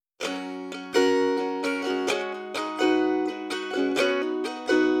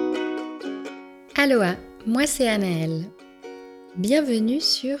Aloha, moi c'est Anaëlle. Bienvenue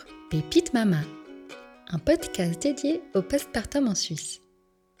sur Pépite Mama, un podcast dédié au postpartum en Suisse.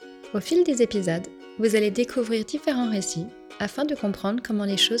 Au fil des épisodes, vous allez découvrir différents récits afin de comprendre comment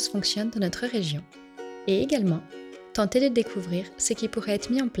les choses fonctionnent dans notre région et également tenter de découvrir ce qui pourrait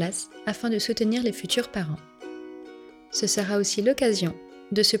être mis en place afin de soutenir les futurs parents. Ce sera aussi l'occasion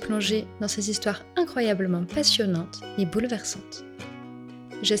de se plonger dans ces histoires incroyablement passionnantes et bouleversantes.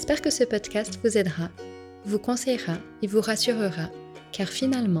 J'espère que ce podcast vous aidera, vous conseillera et vous rassurera, car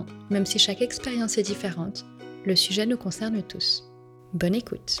finalement, même si chaque expérience est différente, le sujet nous concerne tous. Bonne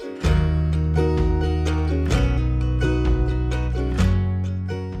écoute.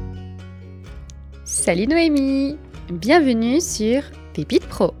 Salut Noémie, bienvenue sur Pépite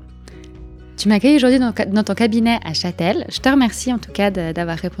Pro. Tu m'accueilles aujourd'hui dans ton cabinet à Châtel. Je te remercie en tout cas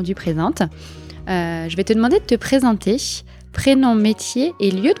d'avoir répondu présente. Je vais te demander de te présenter, prénom, métier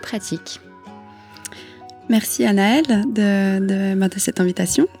et lieu de pratique. Merci Anaëlle de cette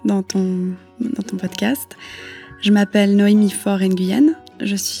invitation dans ton podcast. Je m'appelle Noémie Faure-Nguyen.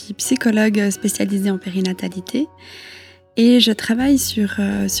 Je suis psychologue spécialisée en périnatalité et je travaille sur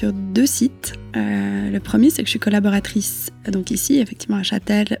 2 sites. Le premier, c'est que je suis collaboratrice donc ici, effectivement à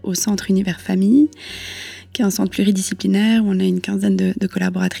Châtel, au Centre Univers Famille, qui est un centre pluridisciplinaire où on a une quinzaine de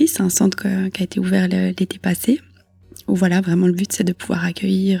collaboratrices. C'est un centre qui a été ouvert l'été passé. Où voilà, vraiment le but c'est de pouvoir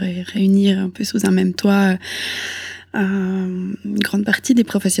accueillir et réunir un peu sous un même toit une grande partie des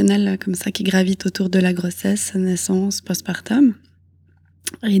professionnels comme ça qui gravitent autour de la grossesse, naissance, postpartum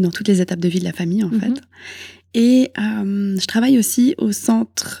et dans toutes les étapes de vie de la famille en fait. Et je travaille aussi au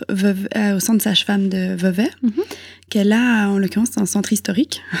centre sage-femme de Vevey, qui est là, en l'occurrence, c'est un centre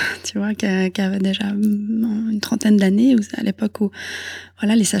historique, tu vois, qui avait déjà une trentaine d'années, à l'époque où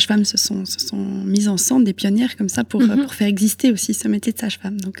voilà, les sages-femmes se sont mises ensemble, des pionnières comme ça, pour faire exister aussi ce métier de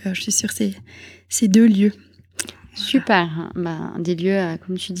sage-femme. Donc, je suis sur ces 2 lieux. Super, des lieux,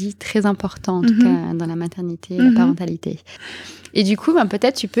 comme tu dis, très importants, en tout cas, dans la maternité et la parentalité. Et du coup,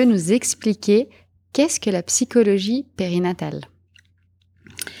 peut-être tu peux nous expliquer qu'est-ce que la psychologie périnatale ?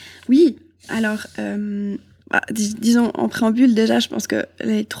 Oui, alors, disons en préambule, déjà, je pense que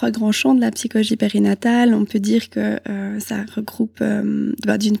les 3 grands champs de la psychologie périnatale, on peut dire que ça regroupe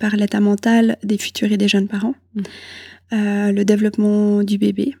d'une part l'état mental des futurs et des jeunes parents, le développement du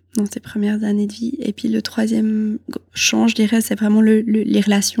bébé dans ses premières années de vie, et puis le 3e champ, je dirais, c'est vraiment les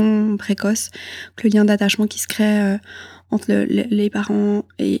relations précoces, le lien d'attachement qui se crée entre les parents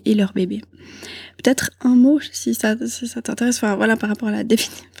et leur bébé. Peut-être un mot, si ça t'intéresse, par rapport à la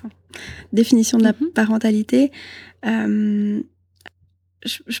définition de la parentalité. Je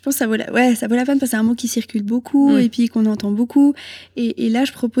pense que ça vaut la peine parce que c'est un mot qui circule beaucoup et puis qu'on entend beaucoup. Et là,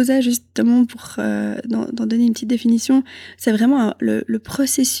 je proposais justement pour d'en donner une petite définition, c'est vraiment le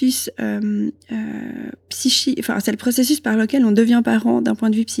processus psychique, c'est le processus par lequel on devient parent d'un point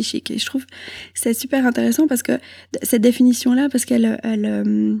de vue psychique. Et je trouve que c'est super intéressant parce que cette définition-là, parce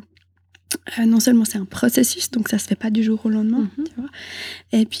qu'elle non seulement c'est un processus, donc ça se fait pas du jour au lendemain, tu vois.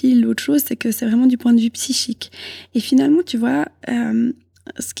 Et puis l'autre chose, c'est que c'est vraiment du point de vue psychique. Et finalement, tu vois,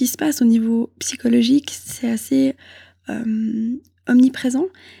 ce qui se passe au niveau psychologique, c'est assez omniprésent,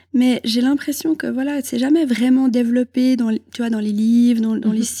 mais j'ai l'impression que voilà, c'est jamais vraiment développé dans les livres,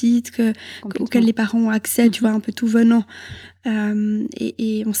 dans les sites auxquels les parents ont accès, tu vois, un peu tout venant.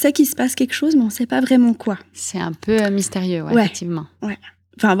 Et on sait qu'il se passe quelque chose, mais on sait pas vraiment quoi. C'est un peu mystérieux, effectivement. Ouais.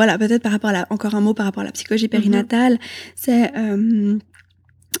 Enfin voilà, peut-être encore un mot par rapport à la psychologie périnatale, c'est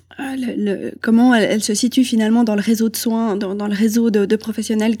comment elle se situe finalement dans le réseau de soins, dans le réseau de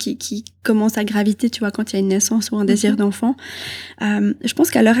professionnels qui commencent à graviter, tu vois, quand il y a une naissance ou un désir d'enfant. Je pense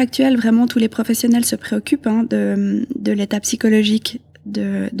qu'à l'heure actuelle, vraiment, tous les professionnels se préoccupent de l'état psychologique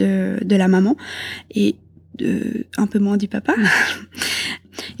de la maman et un peu moins du papa.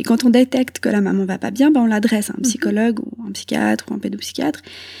 Et quand on détecte que la maman va pas bien, on l'adresse à un psychologue ou un psychiatre ou un pédopsychiatre.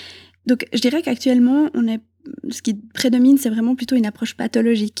 Donc, je dirais qu'actuellement, ce qui prédomine, c'est vraiment plutôt une approche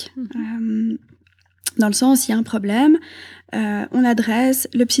pathologique. Dans le sens, il y a un problème, on l'adresse,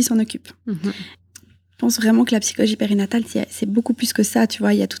 le psy s'en occupe. Je pense vraiment que la psychologie périnatale, c'est beaucoup plus que ça, tu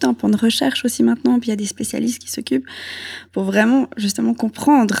vois. Il y a tout un pan de recherche aussi maintenant, puis il y a des spécialistes qui s'occupent pour vraiment, justement,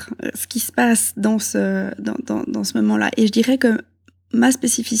 comprendre ce qui se passe dans ce moment-là. Et je dirais que ma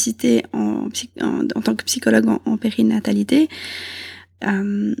spécificité en tant que psychologue en périnatalité,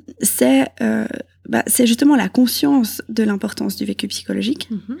 c'est justement la conscience de l'importance du vécu psychologique.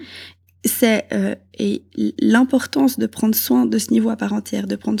 C'est et l'importance de prendre soin de ce niveau à part entière,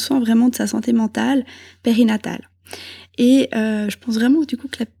 de prendre soin vraiment de sa santé mentale périnatale. Et je pense vraiment du coup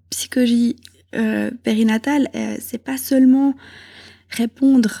que la psychologie périnatale, c'est pas seulement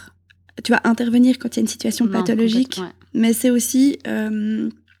répondre tu vas intervenir quand il y a une situation pathologique, mais c'est aussi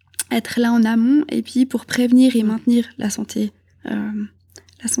être là en amont et puis pour prévenir et maintenir la santé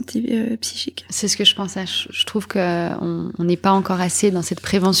psychique. C'est ce que je pensais. Je trouve qu'on n'est pas encore assez dans cette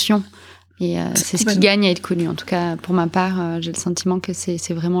prévention. Et c'est ce qui gagne à être connu. En tout cas, pour ma part, j'ai le sentiment que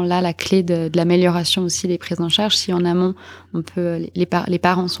c'est vraiment là la clé de l'amélioration aussi des prises en charge. Si en amont, les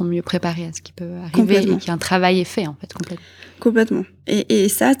parents sont mieux préparés à ce qui peut arriver et qu'un travail est fait, en fait, complètement. Et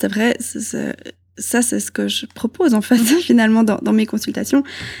ça, c'est vrai, ça, c'est ce que je propose, en fait, finalement, dans mes consultations.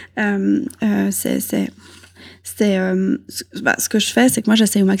 Ce que je fais, c'est que moi,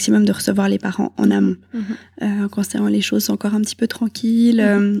 j'essaie au maximum de recevoir les parents en amont. Quand les choses sont encore un petit peu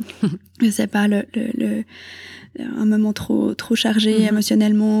tranquilles, c'est pas un moment trop chargé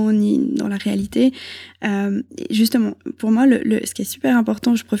émotionnellement ni dans la réalité. Justement, pour moi, ce qui est super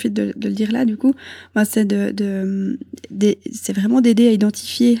important, je profite de le dire là, du coup, moi, c'est c'est vraiment d'aider à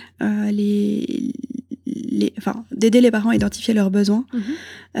identifier d'aider les parents à identifier leurs besoins,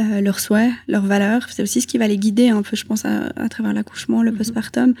 leurs souhaits, leurs valeurs. C'est aussi ce qui va les guider un peu, je pense, à travers l'accouchement, le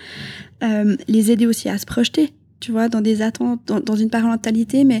postpartum. Les aider aussi à se projeter, tu vois, dans des attentes, dans une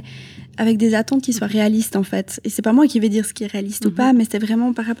parentalité, mais avec des attentes qui soient réalistes, en fait. Et c'est pas moi qui vais dire ce qui est réaliste ou pas, mais c'est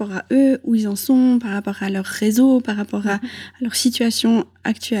vraiment par rapport à eux, où ils en sont, par rapport à leur réseau, par rapport à leur situation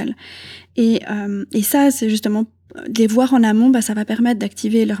actuelle. Et ça, c'est justement de les voir en amont, ça va permettre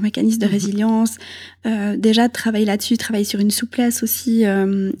d'activer leur mécanisme de résilience, déjà de travailler là-dessus, travailler sur une souplesse aussi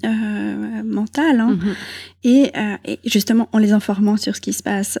mentale, et justement en les informant sur ce qui se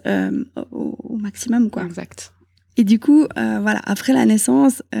passe au maximum, quoi. Exact. Et du coup, voilà, après la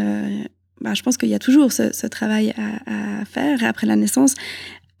naissance, je pense qu'il y a toujours ce travail à faire. Et après la naissance,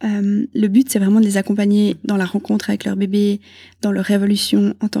 le but, c'est vraiment de les accompagner dans la rencontre avec leur bébé, dans leur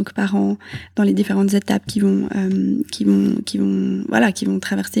évolution en tant que parents, dans les différentes étapes qu'ils vont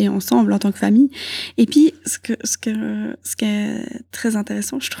traverser ensemble en tant que famille. Et puis, ce qui est très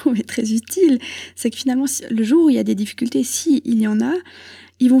intéressant, je trouve, et très utile, c'est que finalement, le jour où il y a des difficultés, s'il y en a,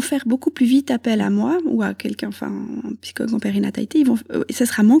 ils vont faire beaucoup plus vite appel à moi ou à quelqu'un, enfin, un psychologue en périnatalité. Ça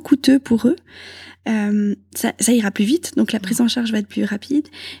sera moins coûteux pour eux. Ça ira plus vite, donc la prise en charge va être plus rapide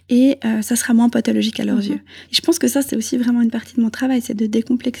et ça sera moins pathologique à leurs yeux. Et je pense que ça, c'est aussi vraiment une partie de mon travail, c'est de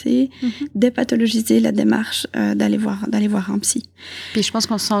décomplexer, dépathologiser la démarche d'aller voir un psy. Puis je pense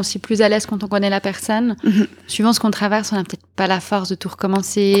qu'on se sent aussi plus à l'aise quand on connaît la personne. Suivant ce qu'on traverse, on n'a peut-être pas la force de tout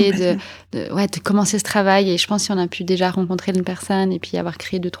recommencer, de commencer ce travail. Et je pense que si on a pu déjà rencontrer une personne et puis avoir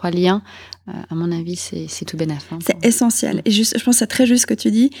créé 2-3 liens, à mon avis, c'est tout bénef. C'est essentiel. Et je pense que c'est très juste ce que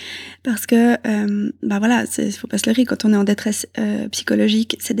tu dis, parce que, faut pas se leurrer, quand on est en détresse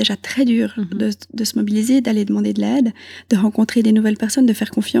psychologique, c'est déjà très dur de se mobiliser, d'aller demander de l'aide, de rencontrer des nouvelles personnes, de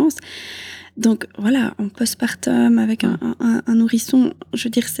faire confiance. Donc voilà, en postpartum, avec un nourrisson, je veux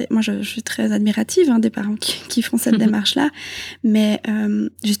dire, moi je suis très admirative des parents qui font cette démarche-là, mais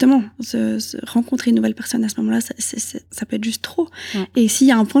justement, rencontrer une nouvelle personne à ce moment-là, ça peut être juste trop. Et s'il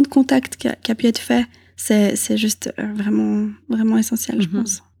y a un point de contact qui a pu être fait, c'est juste vraiment, vraiment essentiel, je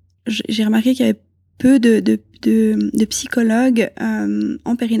pense. J'ai remarqué qu'il y avait peu de psychologues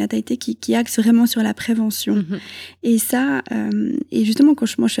en périnatalité qui axent vraiment sur la prévention. Et ça, et justement, quand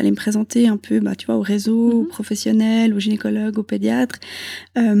moi je suis allée me présenter un peu, tu vois, au réseau, aux professionnels, aux gynécologues, aux pédiatres,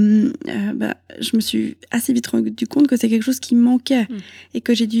 je me suis assez vite rendu compte que c'est quelque chose qui me manquait et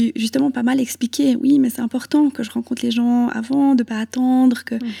que j'ai dû justement pas mal expliquer. Oui, mais c'est important que je rencontre les gens avant, de pas attendre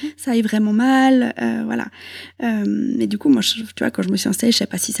que ça aille vraiment mal, voilà. Mais du coup, moi, tu vois, quand je me suis installée, je savais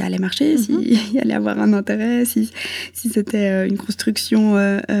pas si ça allait marcher, s'il y allait avoir un intérêt, si c'était une construction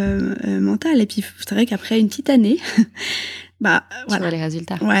mentale. Et puis, c'est vrai qu'après une petite année, tu vois les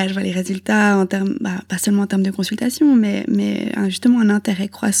résultats. Ouais, je vois les résultats en termes, pas seulement en termes de consultation, mais justement un intérêt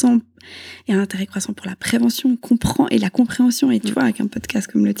croissant et un intérêt croissant pour la prévention, et la compréhension. Et tu vois, avec un podcast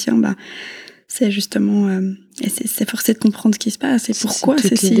comme le tien, c'est justement c'est forcé de comprendre ce qui se passe et pourquoi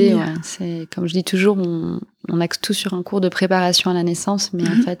c'est si... l'idée, ouais. C'est, comme je dis toujours, on axe tout sur un cours de préparation à la naissance, mais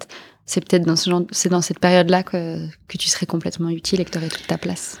en fait, c'est peut-être dans cette période-là que tu serais complètement utile et que tu aurais toute ta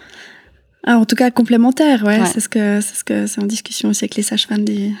place. En tout cas, complémentaire, ouais. C'est c'est en discussion aussi avec les sages-femmes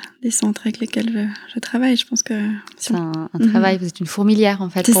des centres avec lesquels je travaille. Je pense que c'est un travail. Vous êtes une fourmilière en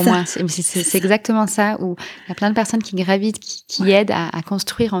fait pour moi. C'est exactement ça. Où il y a plein de personnes qui gravitent, qui aident à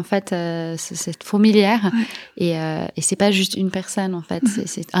construire en fait cette fourmilière. Et c'est pas juste une personne en fait.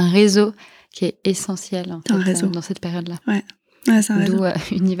 C'est un réseau qui est essentiel en fait, dans cette période-là. Ouais, c'est un réseau.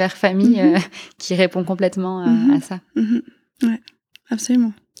 D'où Univers Famille qui répond complètement à ça. Ouais,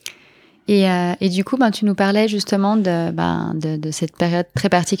 absolument. Et du coup, tu nous parlais justement de cette période très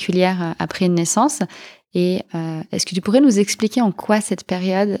particulière après une naissance. Et est-ce que tu pourrais nous expliquer en quoi cette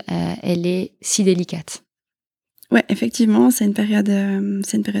période, elle est si délicate? Ouais, effectivement, c'est une période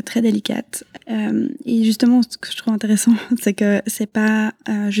très délicate. Et justement, ce que je trouve intéressant, c'est que c'est pas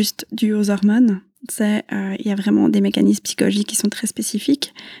juste dû aux hormones. Il y a vraiment des mécanismes psychologiques qui sont très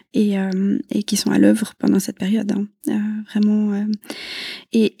spécifiques et qui sont à l'œuvre pendant cette période. Vraiment.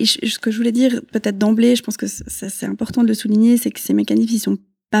 Ce que je voulais dire, peut-être d'emblée, je pense que c'est important de le souligner, c'est que ces mécanismes, ils sont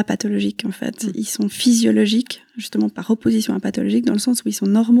pas pathologiques en fait. Ils sont physiologiques, justement par opposition à pathologiques, dans le sens où ils sont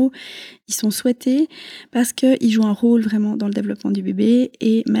normaux, ils sont souhaités, parce qu'ils jouent un rôle vraiment dans le développement du bébé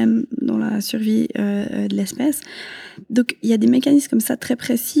et même dans la survie de l'espèce. Donc il y a des mécanismes comme ça très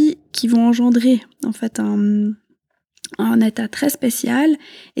précis qui vont engendrer en fait un état très spécial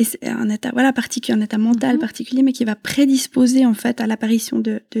et c'est un état particulier, un état mental particulier, mais qui va prédisposer en fait à l'apparition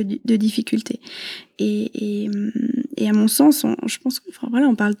de difficultés. Et à mon sens, je pense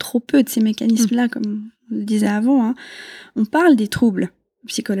on parle trop peu de ces mécanismes-là, comme on le disait avant. On parle des troubles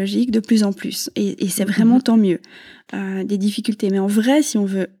psychologiques de plus en plus, et c'est vraiment tant mieux. Des difficultés, mais en vrai, si on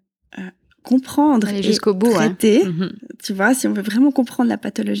veut comprendre et jusqu'au bout, traiter, tu vois, si on veut vraiment comprendre la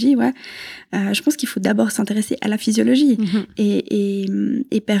pathologie, je pense qu'il faut d'abord s'intéresser à la physiologie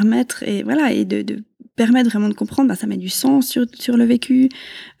et permettre de permettre vraiment de comprendre. Ça met du sens sur le vécu,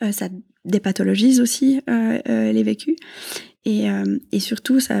 ça dépathologise aussi les vécus. Et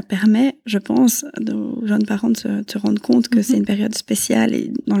surtout, ça permet, je pense, aux jeunes parents de se rendre compte que c'est une période spéciale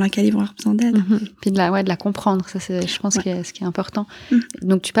et dans laquelle ils vont avoir besoin d'aide. Puis de la comprendre, ça c'est, je pense, ce qui est important.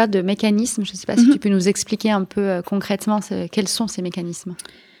 Donc tu parles de mécanismes, je ne sais pas si tu peux nous expliquer un peu concrètement quels sont ces mécanismes.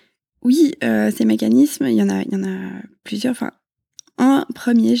 Oui, ces mécanismes, il y en a plusieurs. Un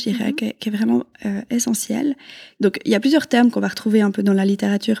premier, je dirais, qui est vraiment essentiel. Donc, il y a plusieurs termes qu'on va retrouver un peu dans la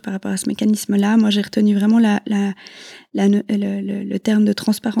littérature par rapport à ce mécanisme-là. Moi, j'ai retenu vraiment le terme de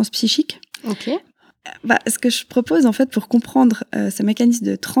transparence psychique. Ok. Ce que je propose, en fait, pour comprendre ce mécanisme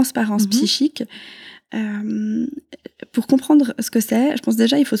de transparence psychique, pour comprendre ce que c'est, je pense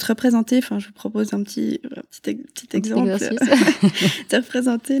déjà il faut se représenter. Je vous propose un petit exemple de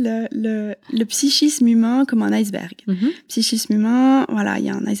représenter le psychisme humain comme un iceberg. Psychisme humain, il y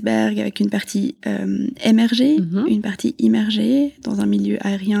a un iceberg avec une partie émergée, une partie immergée dans un milieu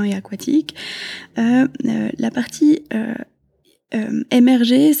aérien et aquatique. La partie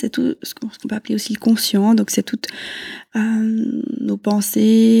émerger, c'est tout ce qu'on peut appeler aussi le conscient. Donc c'est toutes nos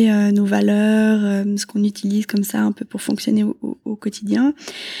pensées, nos valeurs, ce qu'on utilise comme ça un peu pour fonctionner au quotidien.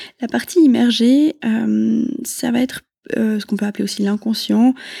 La partie immergée, ça va être ce qu'on peut appeler aussi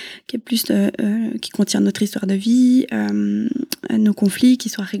l'inconscient, qui est plus qui contient notre histoire de vie, nos conflits,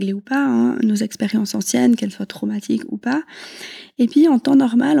 qu'ils soient réglés ou pas, nos expériences anciennes, qu'elles soient traumatiques ou pas. Et puis en temps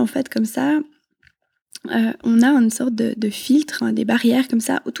normal, en fait, comme ça, on a une sorte de filtre, des barrières comme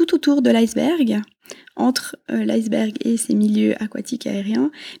ça, tout autour de l'iceberg, entre l'iceberg et ses milieux aquatiques et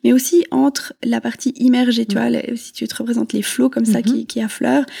aériens, mais aussi entre la partie immergée, tu vois, si tu te représentes les flots comme ça qui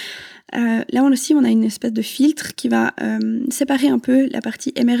affleurent. Là aussi, on a une espèce de filtre qui va séparer un peu la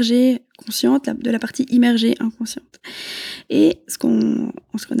partie émergée consciente de la partie immergée inconsciente. Et ce qu'on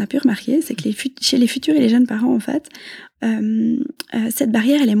a pu remarquer, c'est que chez les futurs et les jeunes parents, en fait, cette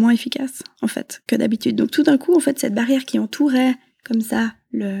barrière, elle est moins efficace, en fait, que d'habitude. Donc, tout d'un coup, en fait, cette barrière qui entourait comme ça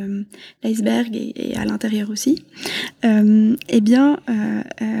l'iceberg et à l'intérieur aussi, en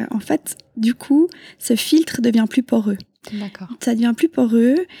fait, du coup, ce filtre devient plus poreux. D'accord. Ça devient plus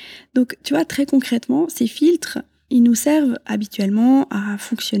poreux. Donc, tu vois, très concrètement, ces filtres, ils nous servent habituellement à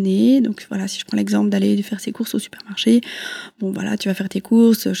fonctionner. Donc voilà, si je prends l'exemple d'aller faire ses courses au supermarché, tu vas faire tes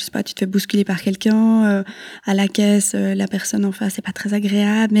courses, je sais pas, tu te fais bousculer par quelqu'un, à la caisse, la personne en face, c'est pas très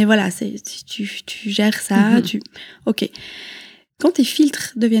agréable, mais voilà, tu gères ça, ok. Quand tes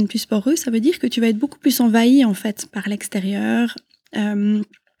filtres deviennent plus poreux, ça veut dire que tu vas être beaucoup plus envahi, en fait, par l'extérieur,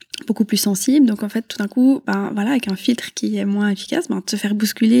 beaucoup plus sensible. Donc, en fait, tout d'un coup, avec un filtre qui est moins efficace, te faire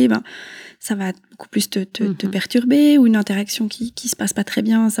bousculer, ça va beaucoup plus te perturber, ou une interaction qui se passe pas très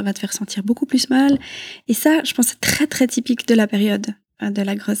bien, ça va te faire sentir beaucoup plus mal. Et ça, je pense, c'est très, très typique de la période de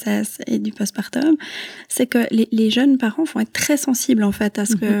la grossesse et du postpartum. C'est que les jeunes parents vont être très sensibles, en fait, à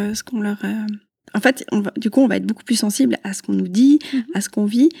ce qu'on leur... En fait, on va être beaucoup plus sensible à ce qu'on nous dit, à ce qu'on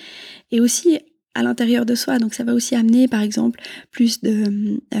vit, et aussi à l'intérieur de soi. Donc, ça va aussi amener, par exemple, plus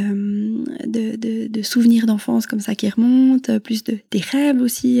de souvenirs d'enfance comme ça qui remontent, plus des rêves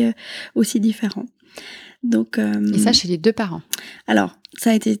aussi différents. Donc, et ça, chez les deux parents. Alors,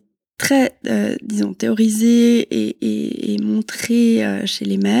 ça a été très, théorisé et montré chez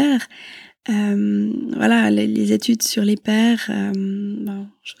les mères. Voilà, les études sur les pères,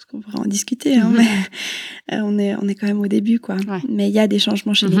 chose qu'on pourra en discuter, hein, mais on est quand même au début, quoi. Ouais. Mais il y a des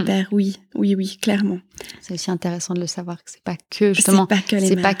changements chez les pères, oui, clairement. C'est aussi intéressant de le savoir que c'est pas que justement,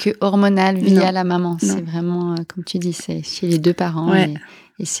 c'est pas que hormonal via la maman. Non. C'est vraiment, comme tu dis, c'est chez les deux parents et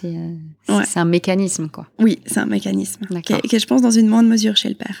c'est un mécanisme, quoi. Oui, c'est un mécanisme D'accord. qui est, je pense, dans une moindre mesure chez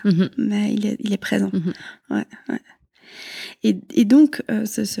le père, mais il est présent. Ouais. Et donc,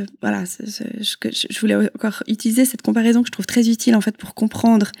 je voulais encore utiliser cette comparaison que je trouve très utile en fait pour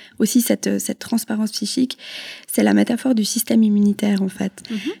comprendre aussi cette transparence psychique. C'est la métaphore du système immunitaire en fait.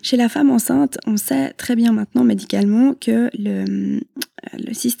 Chez la femme enceinte, on sait très bien maintenant médicalement que le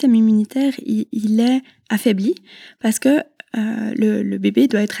système immunitaire il est affaibli parce que le bébé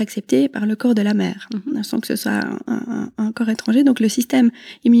doit être accepté par le corps de la mère, sans que ce soit un corps étranger. Donc le système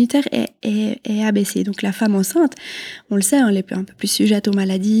immunitaire est abaissé. Donc la femme enceinte, on le sait, elle est un peu plus sujette aux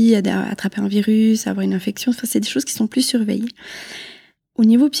maladies, à attraper un virus, à avoir une infection. Enfin, c'est des choses qui sont plus surveillées. Au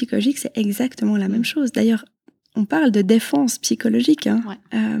niveau psychologique, c'est exactement la même chose. D'ailleurs, on parle de défense psychologique.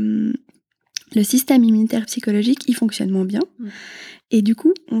 Le système immunitaire psychologique, il fonctionne moins bien. Et du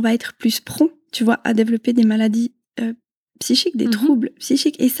coup, on va être plus prompt, tu vois, à développer des maladies psychiques, des troubles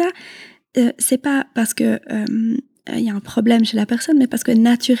psychiques. Et ça, c'est pas parce que il y a un problème chez la personne, mais parce que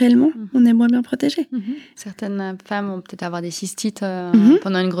naturellement, on est moins bien protégé. Certaines femmes vont peut-être avoir des cystites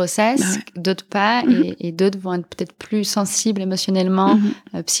pendant une grossesse, d'autres pas, et d'autres vont être peut-être plus sensibles émotionnellement,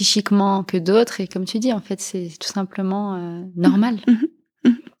 psychiquement que d'autres. Et comme tu dis, en fait, c'est tout simplement normal.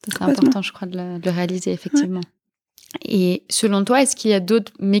 C'est important, je crois, de le réaliser, effectivement. Et selon toi, est-ce qu'il y a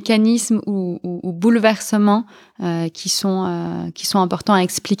d'autres mécanismes ou bouleversements qui sont importants à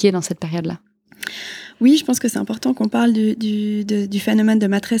expliquer dans cette période-là? Oui, je pense que c'est important qu'on parle du phénomène de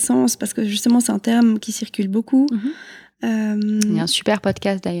matrescence parce que justement, c'est un terme qui circule beaucoup. Il y a un super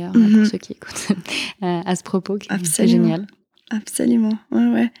podcast d'ailleurs pour ceux qui écoutent à ce propos, c'est génial. Absolument,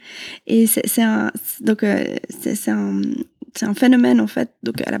 ouais. Et c'est un phénomène en fait.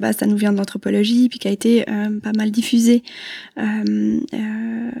 Donc à la base, ça nous vient de l'anthropologie, puis qui a été pas mal diffusé en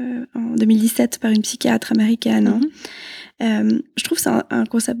 2017 par une psychiatre américaine. Je trouve que c'est un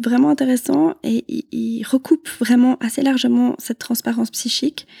concept vraiment intéressant et il recoupe vraiment assez largement cette transparence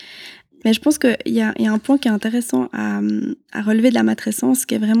psychique. Mais je pense qu'il y a un point qui est intéressant à relever de la matrescence,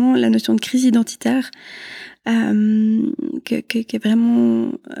 qui est vraiment la notion de crise identitaire, qui est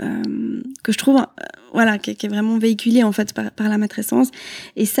vraiment que je trouve qui est vraiment véhiculée en fait par la matrescence.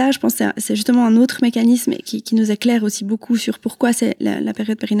 Et ça, je pense, c'est justement un autre mécanisme qui nous éclaire aussi beaucoup sur pourquoi la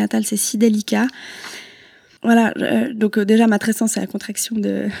période périnatale c'est si délicat. Voilà, donc déjà matrescence c'est la contraction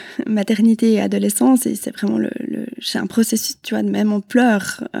de maternité et adolescence et c'est vraiment c'est un processus, tu vois, de même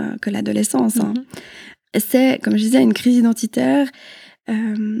ampleur que l'adolescence. C'est, comme je disais, une crise identitaire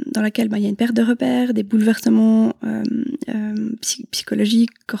dans laquelle il y a une perte de repères, des bouleversements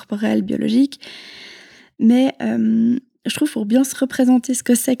psychologiques, corporels, biologiques. Mais je trouve pour bien se représenter ce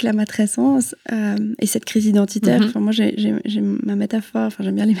que c'est que la matrescence et cette crise identitaire, moi j'ai ma métaphore,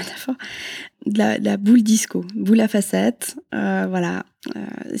 j'aime bien les métaphores, de la boule disco, boule à facettes,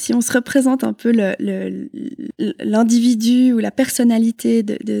 si on se représente un peu l'individu ou la personnalité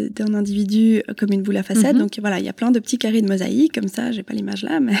d'un individu comme une boule à facettes, donc voilà, il y a plein de petits carrés de mosaïque, comme ça, j'ai pas l'image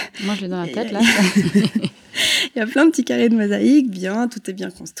là, mais... Moi je l'ai dans la tête là. Il y a plein de petits carrés de mosaïque, tout est bien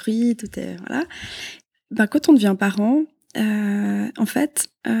construit, tout est... Voilà. Quand on devient parent, en fait,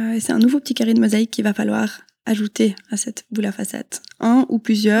 c'est un nouveau petit carré de mosaïque qu'il va falloir ajouter à cette boule à facettes. Un ou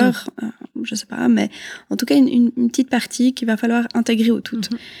plusieurs, je sais pas, mais en tout cas une petite partie qu'il va falloir intégrer au tout.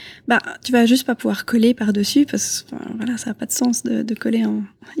 Tu vas juste pas pouvoir coller par-dessus parce que ça n'a pas de sens de coller.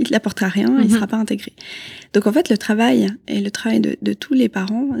 Il ne t'apportera rien, il sera pas intégré. Donc en fait, le travail de tous les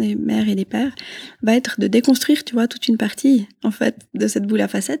parents, les mères et les pères, va être de déconstruire, tu vois, toute une partie en fait de cette boule à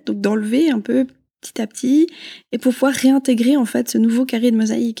facettes, donc d'enlever un peu petit à petit, et pour pouvoir réintégrer en fait ce nouveau carré de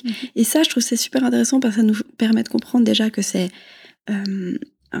mosaïque. Et ça, je trouve que c'est super intéressant parce que ça nous permet de comprendre déjà que c'est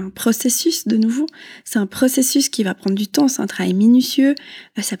un processus de nouveau. C'est un processus qui va prendre du temps, c'est un travail minutieux,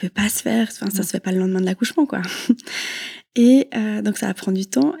 ça peut pas se faire, ça se fait pas le lendemain de l'accouchement, quoi. Et donc ça va prendre du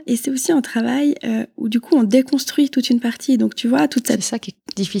temps, et c'est aussi un travail où du coup on déconstruit toute une partie. Donc tu vois, c'est ça qui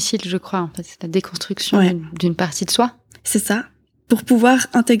est difficile, je crois, en fait, c'est la déconstruction d'une partie de soi. C'est ça. Pour pouvoir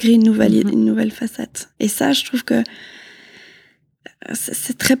intégrer une nouvelle facette. Et ça, je trouve que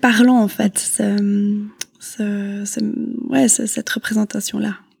c'est très parlant, en fait, cette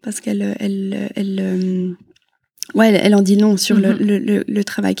représentation-là. Parce qu'elle en dit long sur le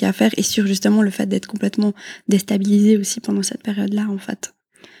travail qu'il y a à faire et sur justement le fait d'être complètement déstabilisé aussi pendant cette période-là, en fait.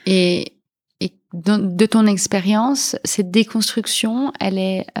 Et de ton expérience, cette déconstruction, elle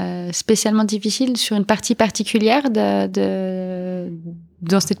est spécialement difficile sur une partie particulière dans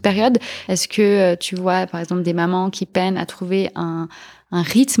cette période? Est-ce que tu vois, par exemple, des mamans qui peinent à trouver un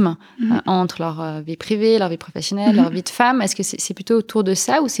rythme entre leur vie privée, leur vie professionnelle, leur vie de femme? Est-ce que c'est plutôt autour de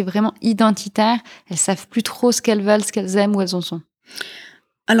ça ou c'est vraiment identitaire? Elles savent plus trop ce qu'elles veulent, ce qu'elles aiment, où elles en sont?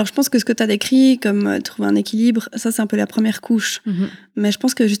 Alors, je pense que ce que tu as décrit comme trouver un équilibre, ça, c'est un peu la première couche. Mais je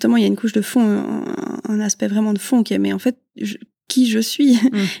pense que justement, il y a une couche de fond, un aspect vraiment de fond qui est, mais en fait, qui je suis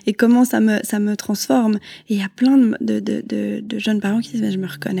et comment ça me transforme. Et il y a plein de jeunes parents qui disent, mais je me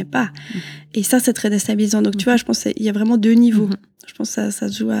reconnais pas. Et ça, c'est très déstabilisant. Donc, tu vois, je pense qu'il y a vraiment 2 niveaux. Je pense que ça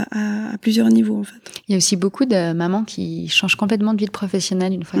se joue à plusieurs niveaux, en fait. Il y a aussi beaucoup de mamans qui changent complètement de vie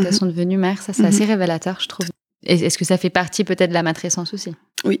professionnelle une fois qu'elles sont devenues mères. Ça, c'est assez révélateur, je trouve. Est-ce que ça fait partie peut-être de la matrescence aussi?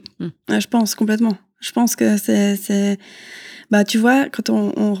 Oui, je pense complètement. Je pense que c'est... Bah, tu vois, quand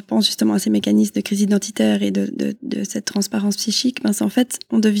on repense justement à ces mécanismes de crise identitaire et de cette transparence psychique, ben, c'est en fait,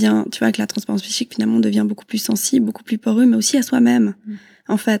 on devient, tu vois, que la transparence psychique, finalement, on devient beaucoup plus sensible, beaucoup plus poreux, mais aussi à soi-même,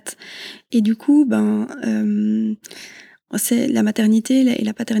 en fait. Et du coup, c'est la maternité et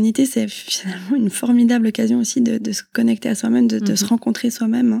la paternité, c'est finalement une formidable occasion aussi de se connecter à soi-même, de se rencontrer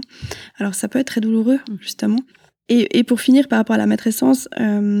soi-même. Hein. Alors, ça peut être très douloureux, justement. Et pour finir, par rapport à la matrescence,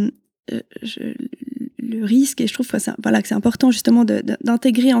 le risque, et je trouve que c'est important justement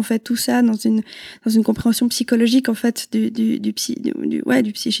d'intégrer en fait tout ça dans une compréhension psychologique en fait du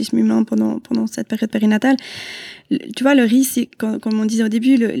psychisme humain pendant cette période périnatale. Tu vois, le risque, c'est comme on disait au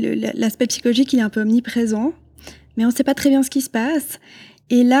début, l'aspect psychologique, il est un peu omniprésent, mais on ne sait pas très bien ce qui se passe.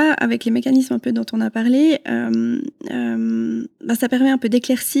 Et là, avec les mécanismes un peu dont on a parlé, ça permet un peu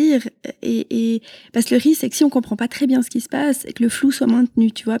d'éclaircir. Et parce que le risque, c'est que si on comprend pas très bien ce qui se passe, et que le flou soit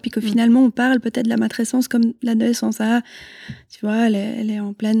maintenu, tu vois, puis que finalement on parle peut-être de la matrescence comme de l'adolescence. Ah, tu vois, elle est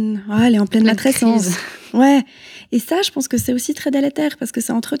en pleine matrescence. Crise. Ouais. Et ça, je pense que c'est aussi très délétère parce que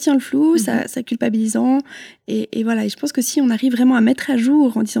ça entretient le flou, ça culpabilisant. Et voilà. Et je pense que si on arrive vraiment à mettre à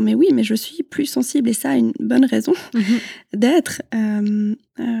jour en disant, mais oui, mais je suis plus sensible et ça a une bonne raison d'être,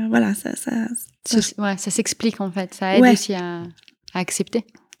 voilà, ça s'explique en fait. Ça aide aussi à accepter.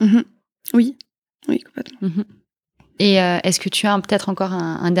 Oui, complètement. Et est-ce que tu as peut-être encore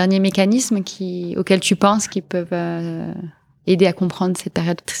un dernier mécanisme auquel tu penses qui peuvent aider à comprendre cette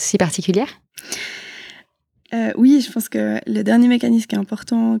période si particulière? Oui, je pense que le dernier mécanisme qui est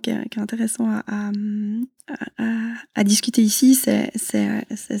important, qui est intéressant à discuter ici, c'est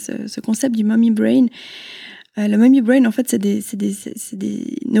ce concept du mommy brain. Le mommy brain, en fait, c'est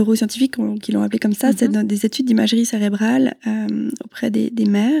des neuroscientifiques qui l'ont appelé comme ça. C'est des études d'imagerie cérébrale auprès des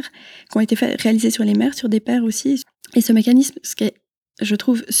mères, qui ont été réalisées sur les mères, sur des pères aussi. Et ce mécanisme, ce qui est, je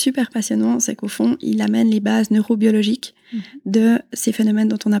trouve, super passionnant, c'est qu'au fond, il amène les bases neurobiologiques de ces phénomènes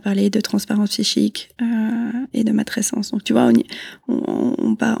dont on a parlé, de transparence psychique et de matrescence. Donc, tu vois,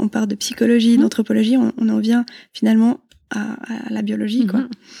 on part de psychologie, d'anthropologie, on en vient finalement à la biologie, quoi.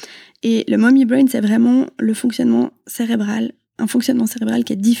 Et le mommy brain, c'est vraiment le fonctionnement cérébral, un fonctionnement cérébral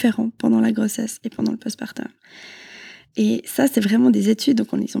qui est différent pendant la grossesse et pendant le postpartum. Et ça, c'est vraiment des études. Donc,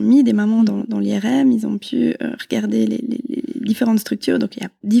 ils ont mis des mamans dans l'IRM, ils ont pu regarder les différentes structures. Donc, il y a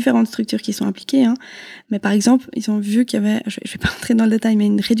différentes structures qui sont impliquées. Hein. Mais par exemple, ils ont vu qu'il y avait, je vais pas rentrer dans le détail, mais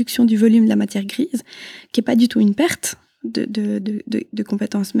une réduction du volume de la matière grise, qui est pas du tout une perte de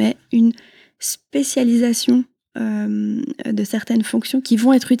compétences, mais une spécialisation de certaines fonctions qui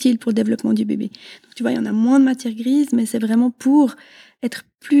vont être utiles pour le développement du bébé. Donc, tu vois, il y en a moins de matière grise, mais c'est vraiment pour être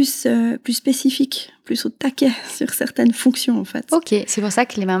plus spécifique, plus au taquet sur certaines fonctions, en fait. Ok, c'est pour ça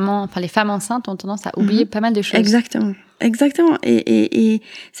que les femmes enceintes ont tendance à oublier pas mal de choses. Exactement. Et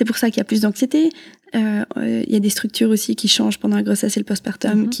c'est pour ça qu'il y a plus d'anxiété. Il y a des structures aussi qui changent pendant la grossesse et le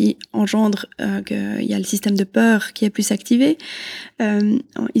postpartum, qui engendrent qu'il y a le système de peur qui est plus activé.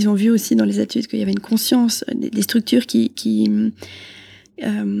 Ils ont vu aussi dans les études qu'il y avait une conscience, des structures qui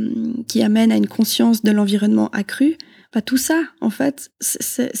amènent à une conscience de l'environnement accrue. Tout ça, en fait,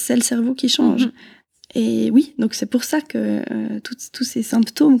 c'est le cerveau qui change. Et oui, donc c'est pour ça que tous ces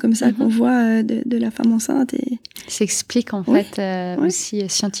symptômes comme ça qu'on voit de la femme enceinte s'explique en fait aussi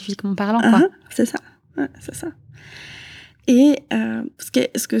scientifiquement parlant, quoi. C'est ça. Ouais, c'est ça. Et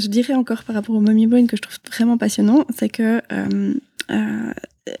ce que je dirais encore par rapport au mommy brain que je trouve vraiment passionnant, c'est que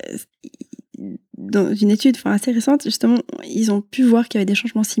dans une étude assez récente, justement, ils ont pu voir qu'il y avait des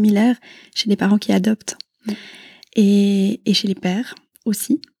changements similaires chez les parents qui adoptent et chez les pères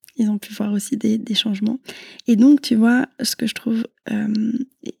aussi. Ils ont pu voir aussi des changements. Et donc, tu vois, ce que je trouve...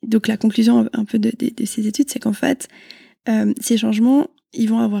 donc, la conclusion un peu de ces études, c'est qu'en fait, ces changements, ils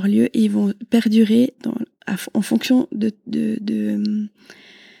vont avoir lieu et ils vont perdurer en fonction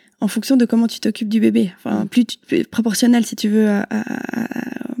en fonction de comment tu t'occupes du bébé. Enfin, plus proportionnel, si tu veux,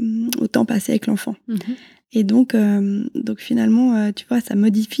 au temps passé avec l'enfant. Et donc finalement, tu vois, ça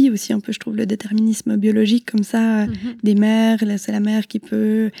modifie aussi un peu, je trouve, le déterminisme biologique comme ça, des mères. C'est la mère qui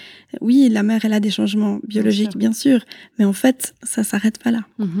peut... Oui, la mère, elle a des changements biologiques, bien sûr, mais en fait, ça s'arrête pas là.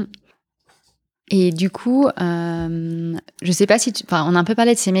 Et du coup, je sais pas si enfin, on a un peu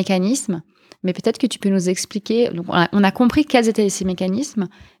parlé de ces mécanismes, mais peut-être que tu peux nous expliquer. Donc, on a compris quels étaient ces mécanismes,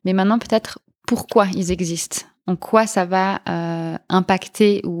 mais maintenant peut-être pourquoi ils existent, en quoi ça va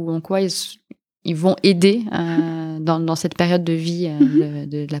impacter ou en quoi ils vont aider dans cette période de vie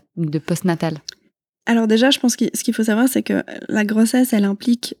de postnatal. Alors déjà, je pense que ce qu'il faut savoir, c'est que la grossesse, elle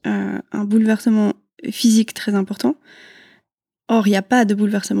implique un bouleversement physique très important. Or, il n'y a pas de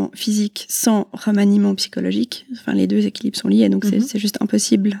bouleversement physique sans remaniement psychologique. Enfin, les deux équilibres sont liés, donc c'est juste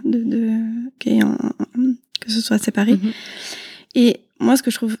impossible que ce soit séparé. Et moi, ce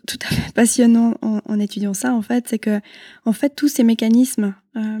que je trouve tout à fait passionnant en étudiant ça, en fait, c'est que, en fait, tous ces mécanismes,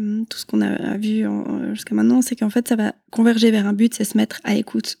 tout ce qu'on a vu jusqu'à maintenant, c'est qu'en fait, ça va converger vers un but, c'est se mettre à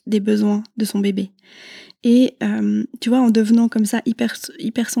l'écoute des besoins de son bébé. Et tu vois, en devenant comme ça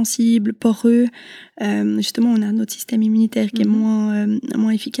hyper sensible, poreux, justement, on a notre système immunitaire qui est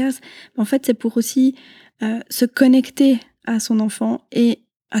moins efficace. En fait, c'est pour aussi se connecter à son enfant et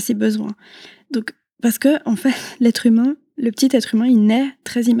à ses besoins. Donc, parce que en fait, le petit être humain, il naît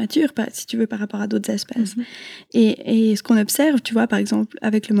très immature, si tu veux, par rapport à d'autres espèces. Et ce qu'on observe, tu vois, par exemple,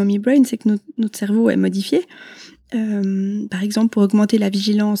 avec le mommy brain, c'est que notre cerveau est modifié. Par exemple, pour augmenter la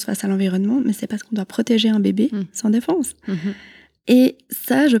vigilance face à l'environnement, mais c'est parce qu'on doit protéger un bébé sans défense. Et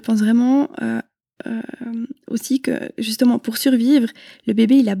ça, je pense vraiment aussi que, justement, pour survivre, le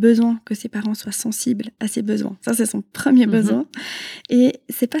bébé, il a besoin que ses parents soient sensibles à ses besoins. Ça, c'est son premier besoin. Et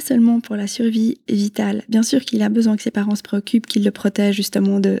c'est pas seulement pour la survie vitale. Bien sûr qu'il a besoin que ses parents se préoccupent, qu'ils le protègent,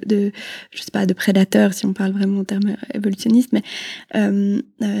 justement, de je sais pas, de prédateurs, si on parle vraiment en termes évolutionnistes, mais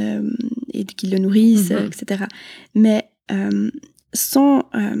et qu'ils le nourrissent, etc. Mais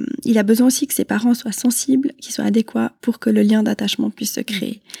il a besoin aussi que ses parents soient sensibles, qu'ils soient adéquats pour que le lien d'attachement puisse se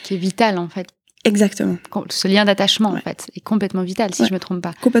créer. Qui est vital, en fait. Exactement. Ce lien d'attachement, en fait, est complètement vital, si je me trompe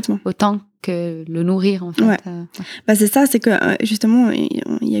pas. Complètement. Autant que le nourrir, en fait. Bah, c'est ça, c'est que, justement, il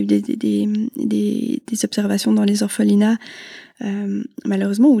y a eu des observations dans les orphelinats,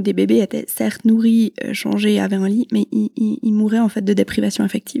 malheureusement, où des bébés étaient certes nourris, changés, avaient un lit, mais ils mouraient, en fait, de déprivation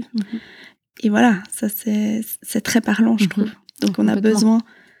affective. Et voilà, ça, c'est très parlant, je trouve. Donc,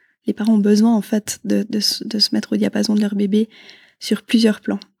 les parents ont besoin, en fait, de se mettre au diapason de leur bébé sur plusieurs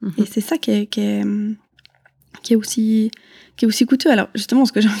plans. Et c'est ça qui est aussi coûteux. Alors, justement,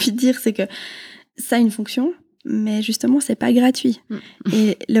 ce que j'ai envie de dire, c'est que ça a une fonction, mais justement, c'est pas gratuit.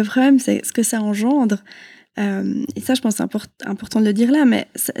 Et le problème, c'est ce que ça engendre. Et ça, je pense, c'est important de le dire là, mais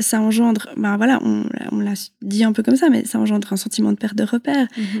ça engendre, ben voilà, on l'a dit un peu comme ça, mais ça engendre un sentiment de perte de repères,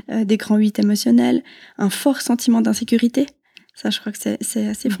 des grands 8 émotionnels, un fort sentiment d'insécurité. Ça, je crois que c'est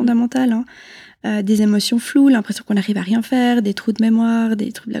assez fondamental, hein. Des émotions floues, l'impression qu'on n'arrive à rien faire, des trous de mémoire,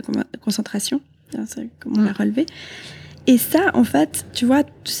 des troubles de la concentration, c'est comme on l'a relevé. Et ça, en fait, tu vois,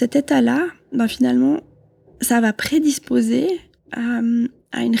 cet état-là, ben finalement, ça va prédisposer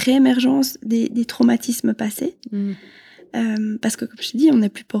à une réémergence des traumatismes passés. Parce que, comme je te dis, on est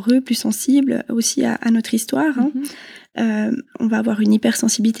plus poreux, plus sensible aussi à notre histoire. On va avoir une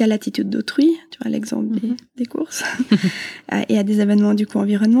hypersensibilité à l'attitude d'autrui, tu vois l'exemple des courses, et à des événements du coup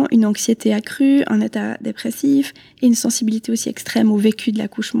environnement, une anxiété accrue, un état dépressif, et une sensibilité aussi extrême au vécu de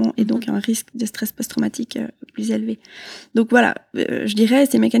l'accouchement, et donc un risque de stress post-traumatique plus élevé. Donc voilà, je dirais,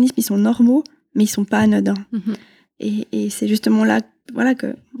 ces mécanismes, ils sont normaux, mais ils sont pas anodins. Et c'est justement là, voilà,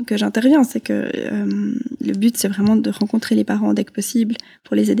 que j'interviens, c'est que le but, c'est vraiment de rencontrer les parents dès que possible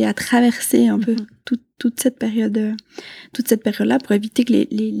pour les aider à traverser un peu toute cette période-là, pour éviter que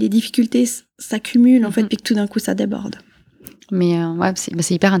les difficultés s'accumulent en fait, puis que tout d'un coup ça déborde. Mais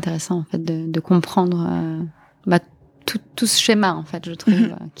c'est hyper intéressant en fait de comprendre tout ce schéma en fait, je trouve.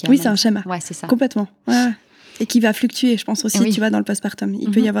 Oui, c'est un schéma. Ouais, c'est ça. Complètement. Ouais. Et qui va fluctuer, je pense aussi, tu vois, dans le postpartum.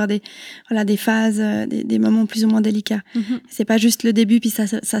 Il peut y avoir des phases, des moments plus ou moins délicats. C'est pas juste le début, puis ça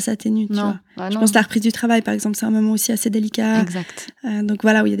s'atténue, tu vois. Je pense que la reprise du travail, par exemple, c'est un moment aussi assez délicat. Exact. Donc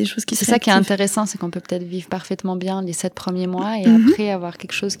voilà, où il y a des choses qui se C'est ça qui est intéressant, c'est qu'on peut peut-être vivre parfaitement bien les 7 premiers mois et après avoir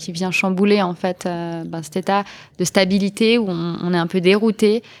quelque chose qui vient chambouler, en fait, cet état de stabilité où on est un peu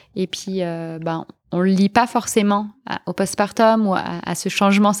dérouté et puis, on le lie pas forcément au postpartum ou à ce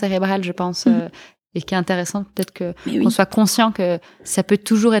changement cérébral, je pense, et qui est intéressant, peut-être qu'on soit conscient que ça peut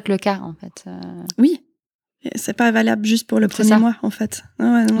toujours être le cas, en fait. Oui, c'est pas valable juste pour le premier mois, en fait.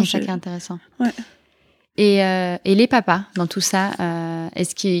 C'est ça qui est intéressant. Ouais. Et les papas, dans tout ça,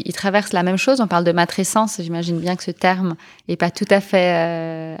 est-ce qu'ils traversent la même chose? On parle de matrescence, j'imagine bien que ce terme n'est pas tout à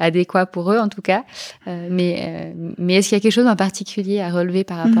fait adéquat pour eux, en tout cas. Mais est-ce qu'il y a quelque chose en particulier à relever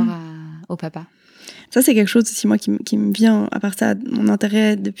par rapport au papa? Ça, c'est quelque chose aussi, moi, qui me vient, à part ça, mon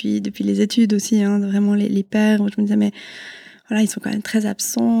intérêt depuis les études aussi, hein, vraiment les pères. Je me disais, mais voilà, ils sont quand même très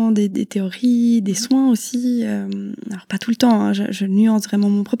absents des théories, des soins aussi. Alors, pas tout le temps, hein, je nuance vraiment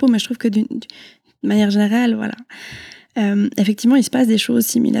mon propos, mais je trouve que d'une manière générale, voilà. Effectivement, il se passe des choses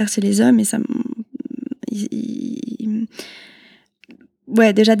similaires chez les hommes et ça...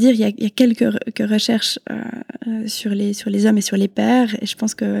 Ouais, déjà dire, il y a quelques recherches sur les hommes et sur les pères, et je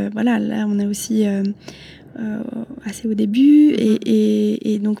pense que voilà, là on est aussi assez au début,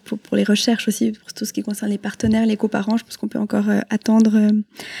 et donc pour les recherches aussi, pour tout ce qui concerne les partenaires, les coparents, je pense qu'on peut encore attendre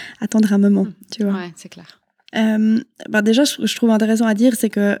un moment, tu vois. Ouais, c'est clair. Déjà, je trouve intéressant à dire, c'est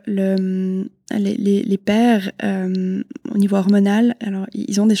que les pères, au niveau hormonal, alors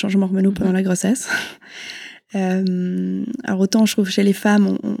ils ont des changements hormonaux pendant la grossesse. Alors autant je trouve chez les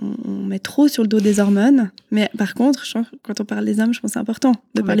femmes on met trop sur le dos des hormones, mais par contre quand on parle des hommes, je pense que c'est important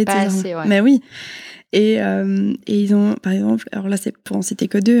de parler de ces hormones. Ouais. Mais oui, et ils ont par exemple, alors là c'est pour en citer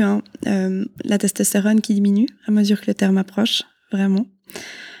que deux, hein, la testostérone qui diminue à mesure que le terme approche, vraiment.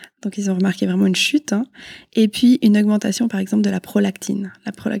 Donc ils ont remarqué vraiment une chute, hein. Et puis une augmentation par exemple de la prolactine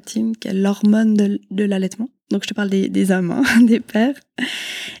qui est l'hormone de l'allaitement. Donc je te parle des hommes, hein, des pères.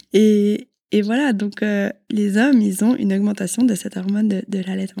 Et voilà, donc les hommes, ils ont une augmentation de cette hormone de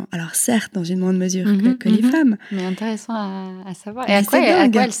l'allaitement. Alors certes, dans une moindre mesure que les femmes. Mais intéressant à savoir. Et à quoi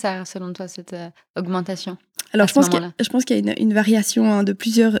elle sert, selon toi, cette augmentation? Alors je pense qu'il y a une variation, hein, de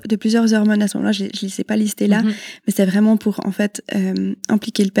plusieurs hormones à ce moment-là. Je ne les ai pas listées là, mais c'est vraiment pour en fait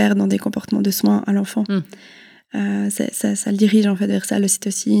impliquer le père dans des comportements de soins à l'enfant. Ça le dirige en fait vers ça,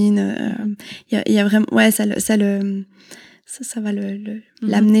 l'ocytocine. Il y a vraiment, ouais, ça va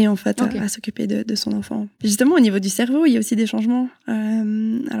l'amener en fait à s'occuper de son enfant. Justement, au niveau du cerveau, il y a aussi des changements.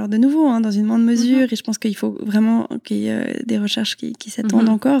 Alors de nouveau, hein, dans une moindre mesure, et je pense qu'il faut vraiment qu'il y ait des recherches qui s'étendent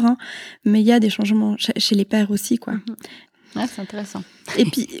encore, hein, mais il y a des changements chez les pères aussi, quoi. Ouais, c'est intéressant. Et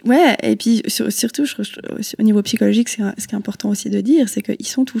puis surtout, au niveau psychologique, ce qui est important aussi de dire, c'est qu'ils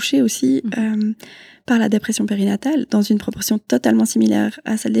sont touchés aussi par la dépression périnatale dans une proportion totalement similaire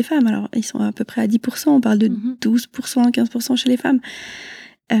à celle des femmes. Alors, ils sont à peu près à 10%, on parle de 12%, 15% chez les femmes.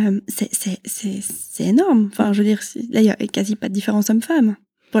 C'est énorme. Enfin, je veux dire, là, il n'y a quasi pas de différence homme-femme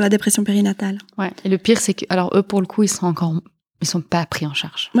pour la dépression périnatale. Ouais. Et le pire, c'est que, alors eux, pour le coup, ils sont pas pris en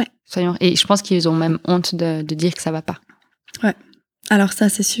charge. Ouais. Et je pense qu'ils ont même honte de dire que ça va pas. Ouais. Alors ça,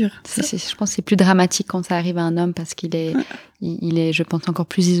 c'est sûr. Je pense que c'est plus dramatique quand ça arrive à un homme parce qu'il est, il est, je pense, encore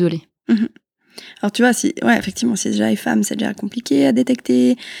plus isolé. Alors tu vois, effectivement, si déjà les femmes, c'est déjà compliqué à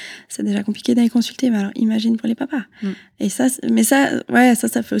détecter, c'est déjà compliqué d'aller consulter, mais alors imagine pour les papas. Et ça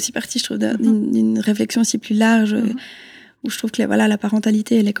fait aussi partie, je trouve, d'une réflexion aussi plus large, où je trouve que la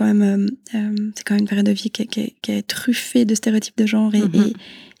parentalité, elle est quand même, c'est quand même une période de vie qui est truffée de stéréotypes de genre, et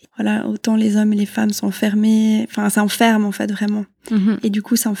voilà, autant les hommes et les femmes sont enfermés, enfin ça enferme en fait vraiment, et du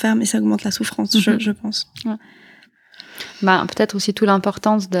coup ça enferme et ça augmente la souffrance, je pense. Ouais. Peut-être aussi toute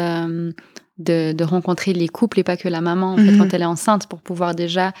l'importance de rencontrer les couples et pas que la maman en fait, quand elle est enceinte, pour pouvoir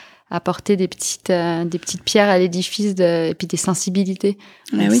déjà apporter des petites pierres à l'édifice et puis des sensibilités,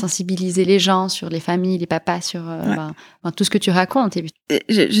 sensibiliser les gens sur les familles, les papas, sur tout ce que tu racontes. Et puis...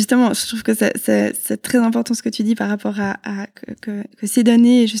 Justement, je trouve que c'est très important ce que tu dis par rapport à que ces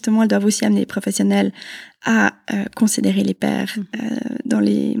données, justement, elles doivent aussi amener les professionnels à considérer les pères dans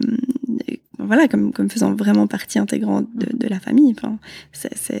les... Voilà, comme faisant vraiment partie intégrante de la famille. Enfin,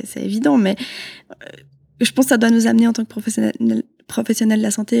 c'est évident, mais je pense que ça doit nous amener en tant que professionnels de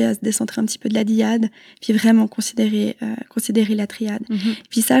la santé à se décentrer un petit peu de la dyade, puis vraiment considérer la triade.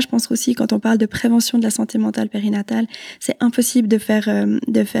 Puis ça, je pense aussi, quand on parle de prévention de la santé mentale périnatale, c'est impossible de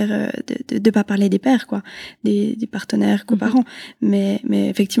pas parler des pères, quoi, des partenaires, coparents. Mais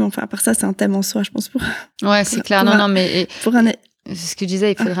effectivement, enfin, à part ça, c'est un thème en soi, je pense, Ouais, c'est clair. C'est ce que je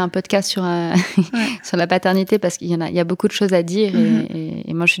disais, il faudrait un podcast sur la paternité, parce qu'il y a beaucoup de choses à dire,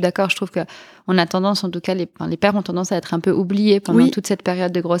 et moi je suis d'accord. Je trouve que on a tendance, en tout cas les pères ont tendance à être un peu oubliés pendant toute cette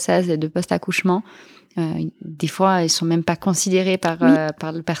période de grossesse et de post-accouchement. Des fois, ils sont même pas considérés par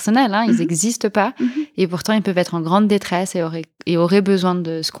le personnel, hein, ils n'existent pas, et pourtant ils peuvent être en grande détresse et auraient besoin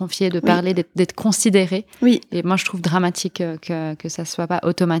de se confier, de parler, d'être considérés. Et moi je trouve dramatique que ça soit pas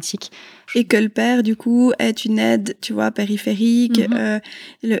automatique. Et que le père, du coup, est une aide, tu vois, périphérique.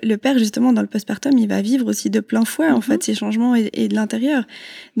 Le père, justement, dans le postpartum, il va vivre aussi de plein fouet, en fait, ces changements et de l'intérieur.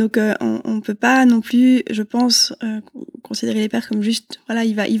 Donc, on peut pas non plus, je pense, considérer les pères comme juste, voilà,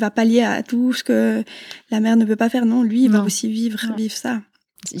 il va pallier à tout ce que la mère ne peut pas faire. Non, lui, il va Non. aussi vivre ça.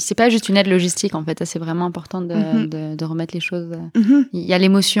 C'est pas juste une aide logistique, en fait. Ça, c'est vraiment important de remettre les choses. Il y a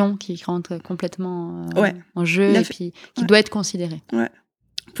l'émotion qui rentre complètement en jeu et puis qui doit être considérée. Ouais.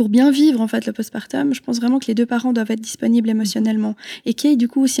 Pour bien vivre, en fait, le postpartum, je pense vraiment que les deux parents doivent être disponibles émotionnellement et qu'il y ait du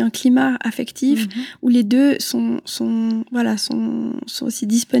coup aussi un climat affectif où les deux sont aussi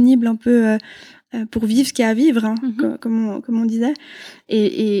disponibles un peu pour vivre ce qu'il y a à vivre, hein, comme on disait.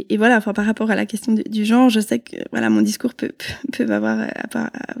 Et voilà, enfin, par rapport à la question du genre, je sais que voilà, mon discours peut avoir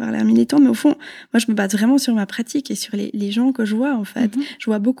l'air militant, mais au fond, moi, je me base vraiment sur ma pratique et sur les gens que je vois, en fait. Je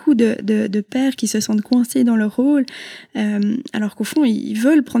vois beaucoup de pères qui se sentent coincés dans leur rôle, alors qu'au fond, ils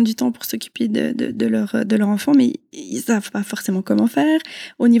veulent prendre du temps pour s'occuper de leur enfant, mais ils savent pas forcément comment faire.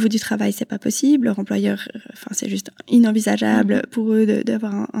 Au niveau du travail, c'est pas possible. Leur employeur, c'est juste inenvisageable pour eux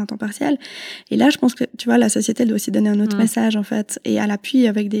d'avoir un temps partiel. Et là, je pense que, tu vois, la société, elle doit aussi donner un autre message, en fait, et à l'appui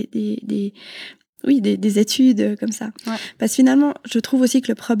avec des études comme ça. Ouais. Parce que finalement, je trouve aussi que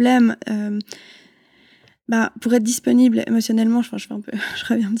le problème, pour être disponible émotionnellement, je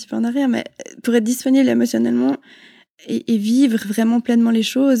reviens un petit peu en arrière, mais pour être disponible émotionnellement et vivre vraiment pleinement les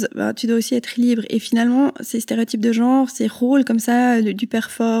choses, tu dois aussi être libre. Et finalement, ces stéréotypes de genre, ces rôles comme ça, du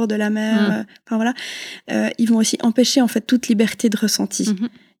père fort, de la mère, ils vont aussi empêcher, en fait, toute liberté de ressenti.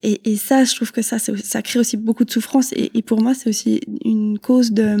 Et ça, je trouve que ça crée aussi beaucoup de souffrance. Et pour moi, c'est aussi une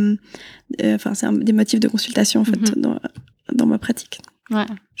cause c'est un des motifs de consultation, en fait, dans ma pratique. Ouais,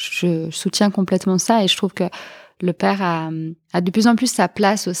 je soutiens complètement ça. Et je trouve que le père a de plus en plus sa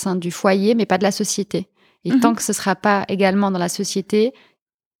place au sein du foyer, mais pas de la société. Et tant que ce sera pas également dans la société,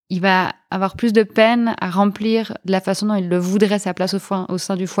 il va avoir plus de peine à remplir de la façon dont il le voudrait sa place au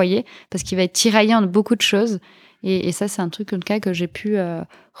sein du foyer, parce qu'il va être tiraillé en beaucoup de choses. Et ça, c'est un truc, en tout cas, que j'ai pu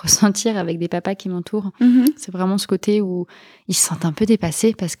ressentir avec des papas qui m'entourent. C'est vraiment ce côté où ils se sentent un peu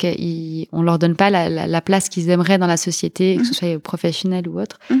dépassés parce qu'on leur donne pas la place qu'ils aimeraient dans la société, que ce soit professionnel ou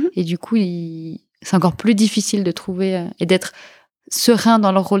autre. Et du coup, c'est encore plus difficile de trouver et d'être serein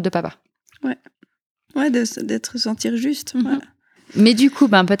dans leur rôle de papa. Ouais, d'être sentir juste. Voilà. Mais du coup,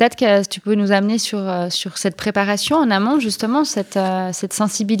 peut-être que tu peux nous amener sur cette préparation en amont, justement, cette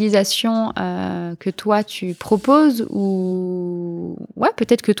sensibilisation que toi tu proposes, ou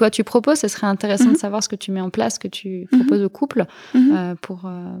peut-être que toi tu proposes. Ce serait intéressant de savoir ce que tu mets en place, que tu proposes au couple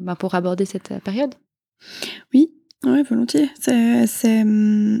pour aborder cette période. Oui, volontiers.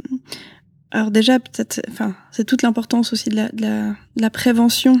 Alors déjà, peut-être, c'est toute l'importance aussi de la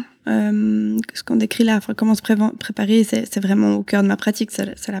prévention. Ce qu'on décrit là, comment se préparer, c'est vraiment au cœur de ma pratique,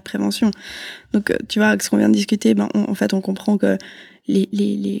 c'est la prévention. Donc, tu vois, avec ce qu'on vient de discuter, en fait, on comprend que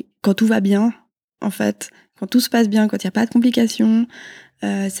quand tout va bien, en fait, quand tout se passe bien, quand il n'y a pas de complications,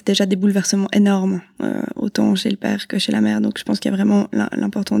 c'est déjà des bouleversements énormes, autant chez le père que chez la mère. Donc, je pense qu'il y a vraiment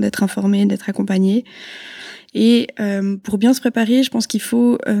l'important d'être informé, d'être accompagné. Et pour bien se préparer, je pense qu'il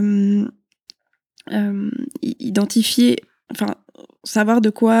faut identifier, savoir de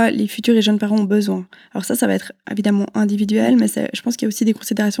quoi les futurs et jeunes parents ont besoin. Alors ça va être évidemment individuel, mais je pense qu'il y a aussi des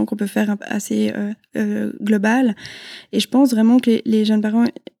considérations qu'on peut faire assez globales. Et je pense vraiment que les jeunes parents,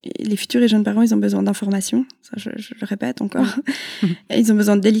 les futurs et jeunes parents, ils ont besoin d'information. Ça, je le répète encore. Ils ont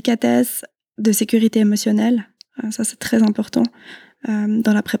besoin de délicatesse, de sécurité émotionnelle. Ça, c'est très important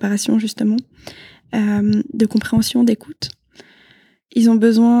dans la préparation, justement. De compréhension, d'écoute. Ils ont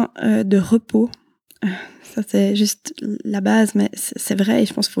besoin de repos. Ça, c'est juste la base, mais c'est vrai, et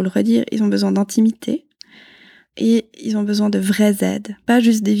je pense qu'il faut le redire. Ils ont besoin d'intimité et ils ont besoin de vraies aides. Pas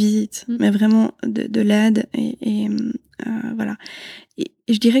juste des visites, mais vraiment de l'aide. Et voilà. Et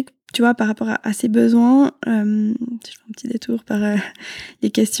je dirais que, tu vois, par rapport à ces besoins, je fais un petit détour par les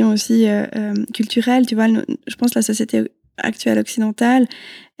questions aussi culturelles. Tu vois, je pense que la société actuelle occidentale,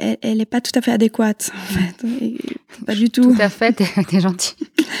 elle n'est pas tout à fait adéquate, en fait. Et pas du tout. Tout à fait, t'es gentil.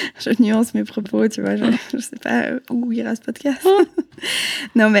 Je nuance mes propos, tu vois, je sais pas où ira ce podcast.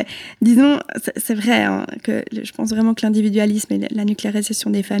 Non, mais disons, c'est vrai que je pense vraiment que l'individualisme et la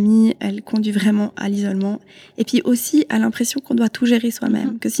nucléarisation des familles, elle conduit vraiment à l'isolement. Et puis aussi à l'impression qu'on doit tout gérer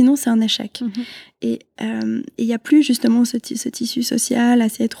soi-même, que sinon c'est un échec. Et il n'y a plus justement ce tissu social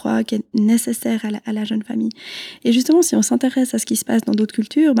assez étroit qui est nécessaire à la jeune famille. Et justement, si on s'intéresse à ce qui se passe dans d'autres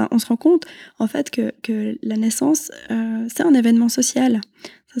cultures, on se rend compte en fait que la naissance, c'est un événement social.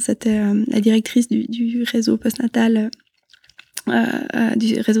 Ça, c'était la directrice du réseau postnatal,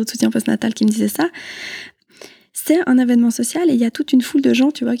 du réseau de soutien postnatal qui me disait ça. C'est un événement social et il y a toute une foule de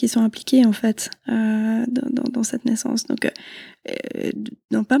gens, tu vois, qui sont impliqués en fait dans cette naissance. Donc,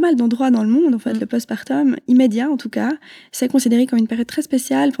 dans pas mal d'endroits dans le monde, en fait, le postpartum immédiat, en tout cas, c'est considéré comme une période très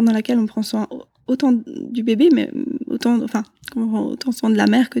spéciale pendant laquelle on prend soin autant du bébé, mais autant soin de la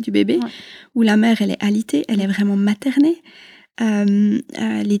mère que du bébé, où la mère, elle est alitée, elle est vraiment maternée.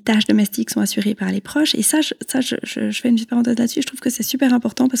 Les tâches domestiques sont assurées par les proches. Et ça, je fais une petite parenthèse là-dessus. Je trouve que c'est super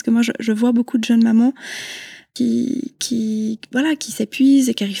important parce que moi, je vois beaucoup de jeunes mamans qui s'épuisent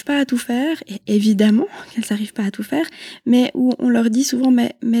et qui n'arrivent pas à tout faire. Et évidemment qu'elles n'arrivent pas à tout faire, mais où on leur dit souvent,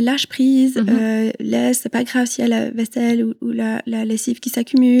 mais lâche prise, laisse, c'est pas grave s'il y a la vaisselle ou la lessive qui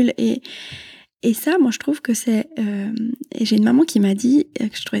s'accumule. Et ça, moi, je trouve que c'est... et j'ai une maman qui m'a dit,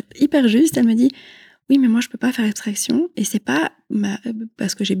 que je trouvais hyper juste, elle me dit, oui, mais moi, je peux pas faire abstraction. Et c'est pas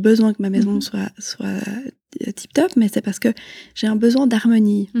parce que j'ai besoin que ma maison soit tip-top, mais c'est parce que j'ai un besoin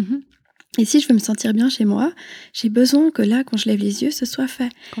d'harmonie. Et si je veux me sentir bien chez moi, j'ai besoin que là, quand je lève les yeux, ce soit fait.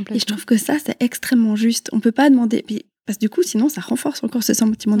 Et je trouve que ça, c'est extrêmement juste. On peut pas demander... Parce que du coup, sinon, ça renforce encore ce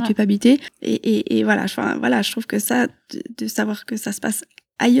sentiment de culpabilité. Et voilà, je trouve que ça, de savoir que ça se passe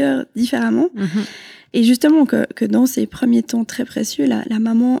ailleurs différemment. Et justement que dans ces premiers temps très précieux, la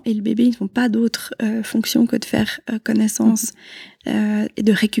maman et le bébé, ils ne font pas d'autres fonctions que de faire connaissance et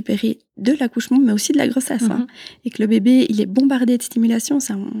de récupérer de l'accouchement, mais aussi de la grossesse. Et que le bébé, il est bombardé de stimulation.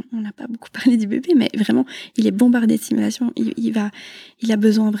 Ça, on n'a pas beaucoup parlé du bébé, mais vraiment, il est bombardé de stimulation. Il a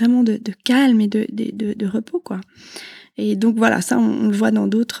besoin vraiment de calme et de repos, quoi. Et donc voilà, ça on le voit dans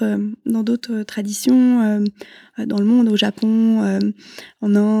d'autres traditions dans le monde, au Japon,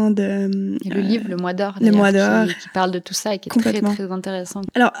 en Inde. Et le livre Le Mois d'Or, qui parle de tout ça et qui est très très intéressant.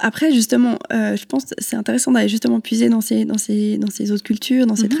 Alors après justement, je pense que c'est intéressant d'aller justement puiser dans ces autres cultures,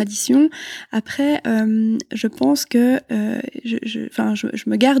 dans ces traditions. Après, je pense que je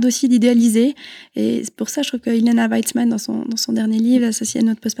me garde aussi d'idéaliser, et c'est pour ça je trouve que Helena Weizmann dans son dernier livre, Associée à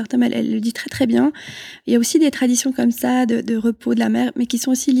notre postpartum, elle le dit très très bien. Il y a aussi des traditions comme ça de repos de la mère, mais qui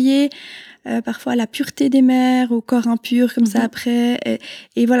sont aussi liées parfois à la pureté des mères, au corps impur comme ça après.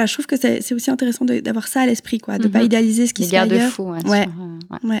 Et voilà, je trouve que c'est aussi intéressant d'avoir ça à l'esprit, quoi, de pas idéaliser ce qui se fait ailleurs. Garde-fous,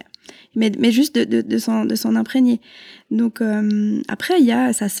 mais juste de s'en imprégner. Donc après,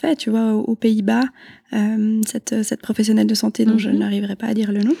 ça se fait, tu vois, aux Pays-Bas, cette professionnelle de santé dont je n'arriverai pas à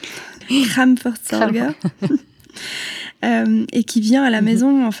dire le nom, Kraamvoortzorger. Et qui vient à la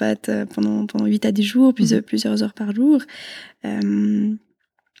maison en fait pendant 8 à 10 jours, plusieurs heures par jour,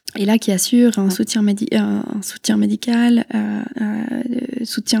 et là qui assure un soutien médical,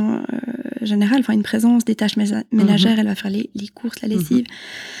 soutien général, enfin une présence, des tâches ménagères, elle va faire les courses, la lessive,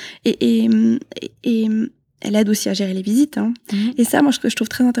 et elle aide aussi à gérer les visites. Et ça, moi, ce que je trouve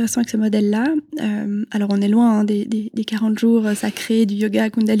très intéressant avec ce modèle-là, alors on est loin des 40 jours sacrés du yoga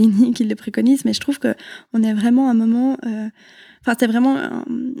Kundalini qui le préconise, mais je trouve qu'on est vraiment à un moment... c'est vraiment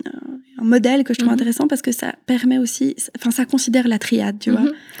un modèle que je trouve intéressant parce que ça permet aussi... ça considère la triade, tu vois.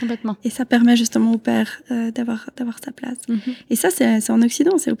 Complètement. Et ça permet justement au père d'avoir sa place. Et ça, c'est en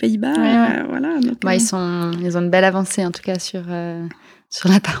Occident, c'est aux Pays-Bas. Voilà, donc, ils ont une belle avancée, en tout cas, sur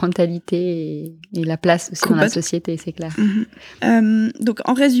la parentalité et la place aussi dans la société, c'est clair. Donc,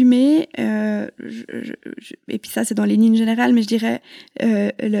 en résumé, et puis ça, c'est dans les lignes générales, mais je dirais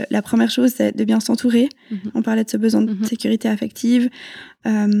la première chose, c'est de bien s'entourer. On parlait de ce besoin de sécurité affective.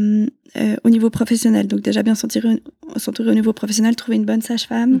 Au niveau professionnel, donc déjà bien s'entourer au niveau professionnel, trouver une bonne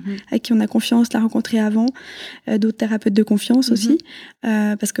sage-femme avec qui on a confiance, la rencontrer avant, d'autres thérapeutes de confiance aussi,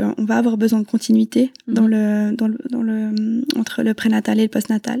 parce qu'on va avoir besoin de continuité dans le entre le prénatal et le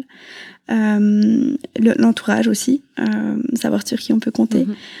postnatal. L'entourage aussi, savoir sur qui on peut compter,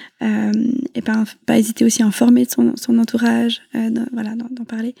 et pas hésiter aussi à informer de son entourage, d'en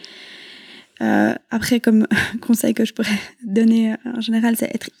parler. Après, comme conseil que je pourrais donner en général, c'est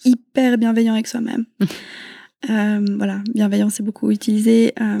être hyper bienveillant avec soi-même. Bienveillant, c'est beaucoup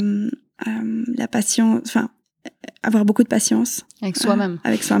utilisé. La patience, avoir beaucoup de patience. Avec soi-même.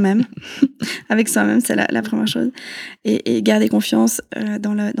 Avec soi-même. Avec soi-même, c'est la première chose. Et garder confiance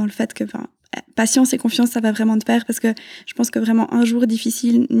dans le fait que... patience et confiance, ça va vraiment de pair, parce que je pense que vraiment un jour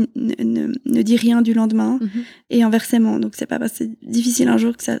difficile ne dit rien du lendemain, et inversement. Donc c'est pas parce que c'est difficile un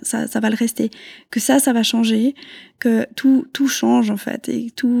jour que ça va le rester, que ça va changer, que tout change en fait, et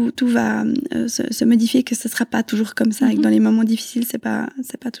tout va se modifier, que ce sera pas toujours comme ça, et que dans les moments difficiles c'est pas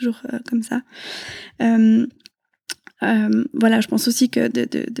toujours comme ça. Je pense aussi que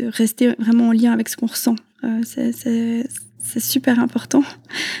de rester vraiment en lien avec ce qu'on ressent, c'est super important.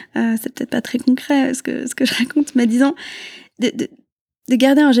 C'est peut-être pas très concret ce que je raconte, mais disons de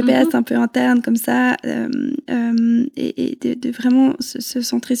garder un GPS un peu interne comme ça, et de vraiment se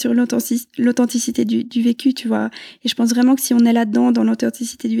centrer sur l'authenticité du vécu, tu vois. Et je pense vraiment que si on est là-dedans, dans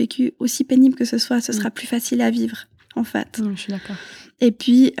l'authenticité du vécu, aussi pénible que ce soit, ce sera plus facile à vivre. en fait. Je suis d'accord. Et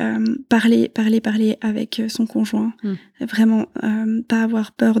puis, parler avec son conjoint. Vraiment, pas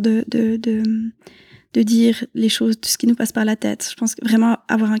avoir peur de dire les choses, tout ce qui nous passe par la tête. Je pense que vraiment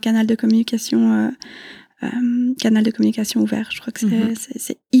avoir un canal de communication ouvert. Je crois que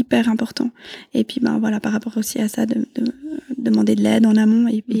c'est hyper important. Et puis, voilà, par rapport aussi à ça, de demander de l'aide en amont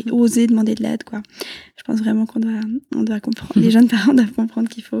et oser demander de l'aide, quoi. Je pense vraiment on doit comprendre. Les jeunes parents doivent comprendre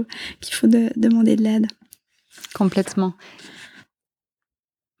qu'il faut demander de l'aide. Complètement.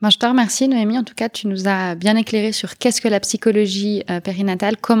 Je te remercie, Noémie. En tout cas, tu nous as bien éclairé sur qu'est-ce que la psychologie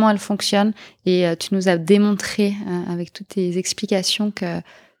périnatale, comment elle fonctionne, et tu nous as démontré avec toutes tes explications que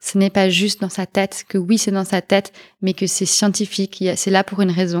ce n'est pas juste dans sa tête, que oui, c'est dans sa tête, mais que c'est scientifique, c'est là pour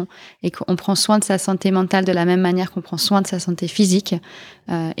une raison, et qu'on prend soin de sa santé mentale de la même manière qu'on prend soin de sa santé physique,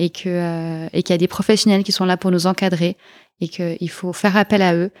 et qu'il y a des professionnels qui sont là pour nous encadrer, et qu'il faut faire appel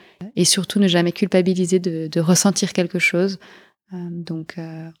à eux, et surtout ne jamais culpabiliser de ressentir quelque chose. Donc,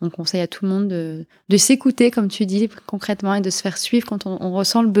 on conseille à tout le monde de s'écouter, comme tu dis, concrètement, et de se faire suivre quand on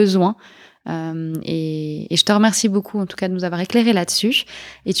ressent le besoin. Et je te remercie beaucoup, en tout cas, de nous avoir éclairé là-dessus.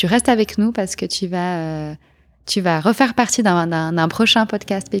 Et tu restes avec nous parce que tu vas refaire partie d'un prochain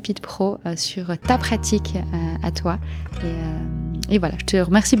podcast Pépite Pro sur ta pratique à toi. Et voilà, je te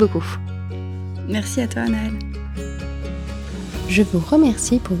remercie beaucoup. Merci à toi, Anaëlle. Je vous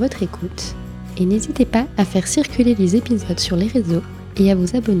remercie pour votre écoute. Et n'hésitez pas à faire circuler les épisodes sur les réseaux et à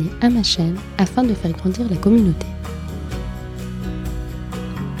vous abonner à ma chaîne afin de faire grandir la communauté.